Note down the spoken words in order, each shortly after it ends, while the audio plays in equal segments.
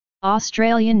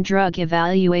Australian Drug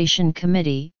Evaluation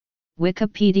Committee,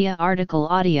 Wikipedia article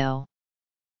audio.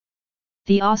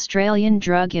 The Australian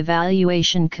Drug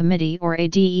Evaluation Committee, or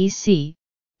ADEC,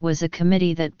 was a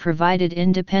committee that provided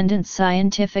independent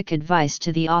scientific advice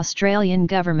to the Australian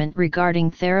government regarding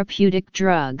therapeutic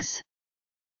drugs.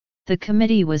 The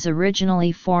committee was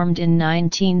originally formed in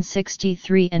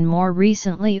 1963 and more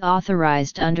recently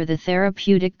authorised under the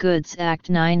Therapeutic Goods Act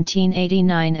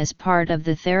 1989 as part of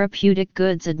the Therapeutic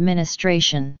Goods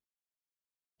Administration.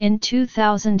 In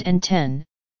 2010,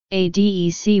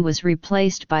 ADEC was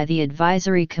replaced by the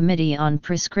Advisory Committee on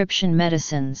Prescription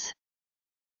Medicines.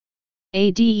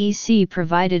 ADEC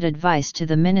provided advice to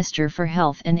the Minister for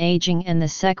Health and Ageing and the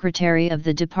Secretary of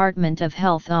the Department of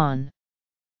Health on.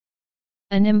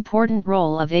 An important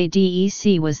role of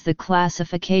ADEC was the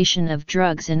classification of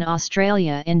drugs in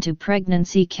Australia into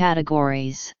pregnancy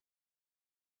categories.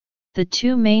 The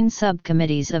two main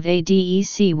subcommittees of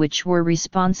ADEC which were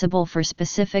responsible for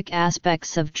specific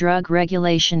aspects of drug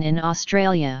regulation in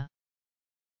Australia: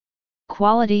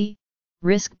 quality,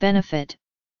 risk-benefit,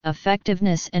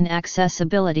 effectiveness and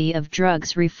accessibility of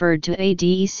drugs referred to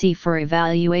ADEC for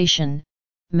evaluation,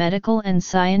 medical and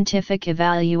scientific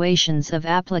evaluations of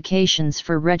applications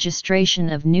for registration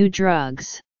of new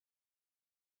drugs.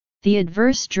 The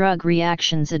Adverse Drug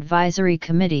Reactions Advisory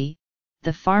Committee,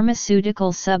 the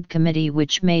Pharmaceutical Subcommittee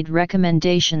which made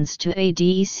recommendations to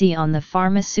ADEC on the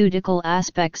pharmaceutical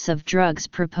aspects of drugs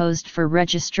proposed for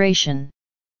registration.